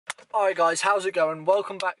Alright guys, how's it going?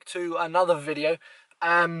 Welcome back to another video.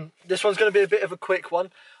 This one's going to be a bit of a quick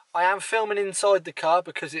one. I am filming inside the car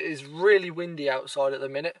because it is really windy outside at the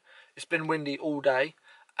minute. It's been windy all day.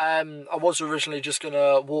 I was originally just going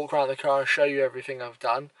to walk around the car and show you everything I've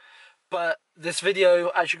done. But this video,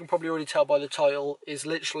 as you can probably already tell by the title, is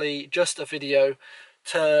literally just a video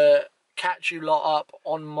to catch you lot up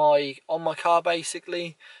on my car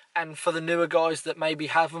basically. And for the newer guys that maybe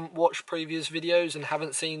haven't watched previous videos and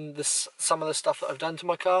haven't seen some of the stuff that I've done to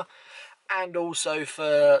my car, and also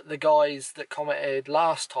for the guys that commented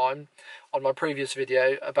last time on my previous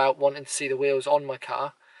video about wanting to see the wheels on my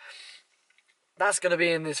car, that's going to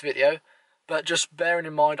be in this video. But just bearing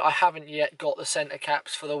in mind, I haven't yet got the centre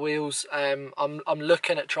caps for the wheels. I'm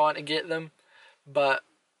looking at trying to get them, but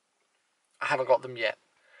I haven't got them yet.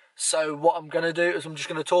 So what I'm going to do is I'm just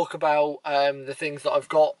going to talk about the things that I've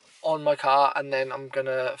got on my car, and then I'm going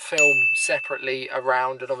to film separately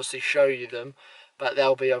around and obviously show you them, but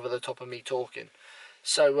they'll be over the top of me talking.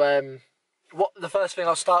 So the first thing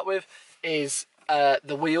I'll start with is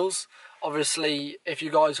the wheels. Obviously, if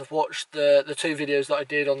you guys have watched the two videos that I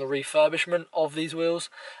did on the refurbishment of these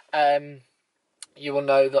wheels, you will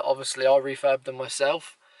know that obviously I refurbed them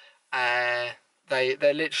myself.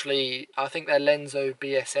 They're literally, I think they're Lenzo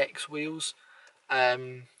BSX wheels,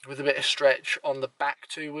 with a bit of stretch on the back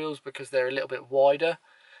two wheels because they're a little bit wider.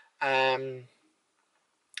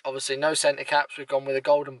 Obviously no centre caps, we've gone with a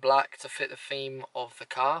gold and black to fit the theme of the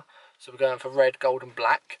car. So we're going for red, gold and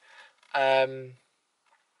black.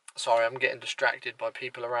 Sorry, I'm getting distracted by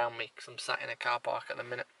people around me because I'm sat in a car park at the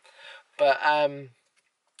minute. But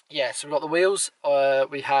yeah, so we've got the wheels,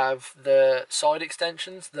 we have the side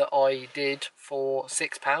extensions that I did for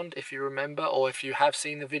 £6 if you remember, or if you have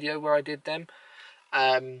seen the video where I did them.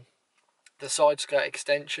 The side skirt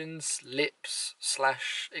extensions, lips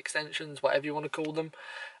 / extensions, whatever you want to call them.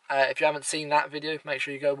 If you haven't seen that video, make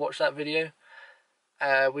sure you go watch that video.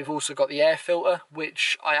 We've also got the air filter,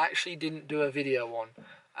 which I actually didn't do a video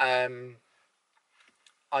on.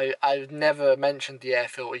 I've never mentioned the air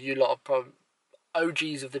filter. You lot have probably,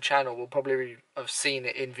 OGs of the channel will probably have seen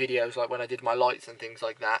it in videos like when I did my lights and things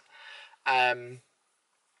like that.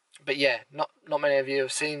 But yeah, not many of you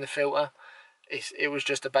have seen the filter. It was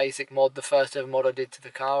just a basic mod, the first ever mod I did to the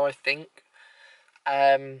car, I think.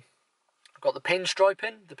 I've got the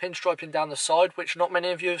pinstriping down the side, which not many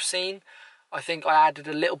of you have seen. I think I added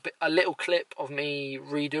a little clip of me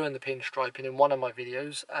redoing the pinstriping in one of my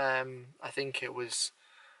videos. I think it was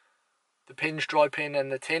the pinstriping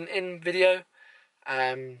and the tinting video,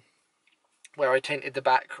 where I tinted the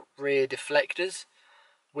back rear deflectors,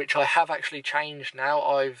 which I have actually changed now.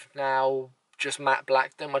 I've now just matte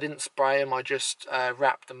blacked them. I didn't spray them, I just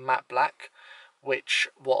wrapped them matte black, which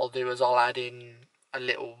what I'll do is I'll add in a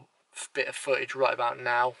little bit of footage right about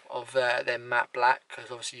now of them matte black,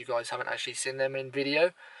 because obviously you guys haven't actually seen them in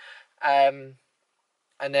video. And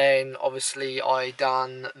then obviously I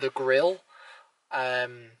done the grille.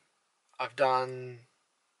 I've done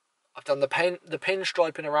the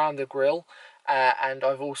pinstriping around the grille, and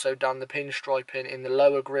I've also done the pinstriping in the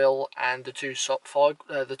lower grille and the two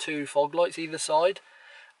fog lights either side.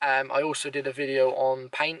 I also did a video on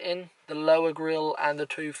painting the lower grille and the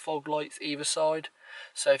two fog lights either side.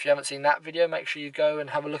 So if you haven't seen that video, make sure you go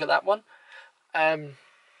and have a look at that one.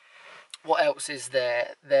 What else is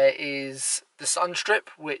there? There is the sun strip,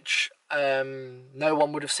 which no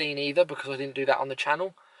one would have seen either because I didn't do that on the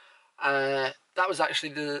channel. That was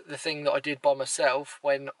actually the thing that I did by myself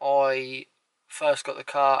when I first got the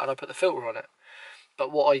car and I put the filter on it. But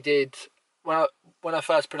what I did, when I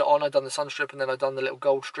first put it on, I done the sun strip and then I done the little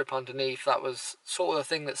gold strip underneath. That was sort of the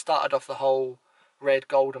thing that started off the whole red,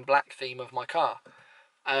 gold and black theme of my car.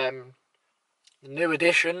 The new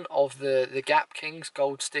edition of the Gap Kings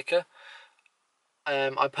gold sticker,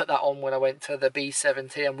 I put that on when I went to the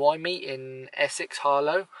B7 TMY meet in Essex,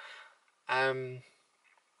 Harlow.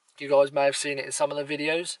 You guys may have seen it in some of the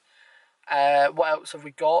videos. What else have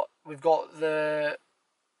we got? We've got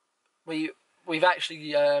we've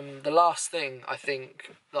actually the last thing I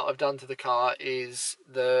think that I've done to the car is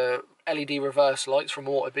the LED reverse lights from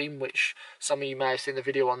Waterbeam, which some of you may have seen the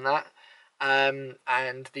video on that,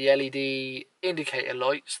 and the LED indicator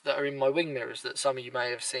lights that are in my wing mirrors that some of you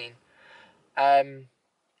may have seen. I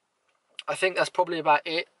think that's probably about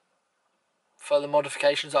it for the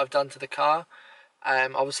modifications that I've done to the car.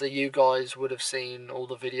 Obviously you guys would have seen all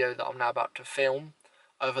the video that I'm now about to film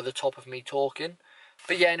over the top of me talking.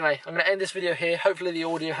 But yeah, anyway, I'm going to end this video here. Hopefully the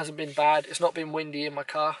audio hasn't been bad. It's not been windy in my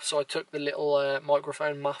car, so I took the little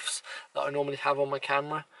microphone muffs that I normally have on my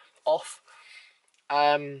camera off.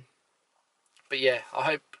 But yeah, I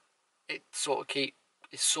hope it sort of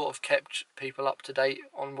it's sort of kept people up to date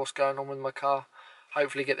on what's going on with my car.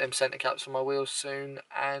 Hopefully get them centre caps on my wheels soon,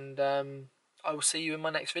 and I will see you in my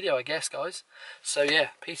next video, I guess, guys. So yeah,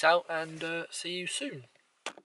 peace out, and see you soon.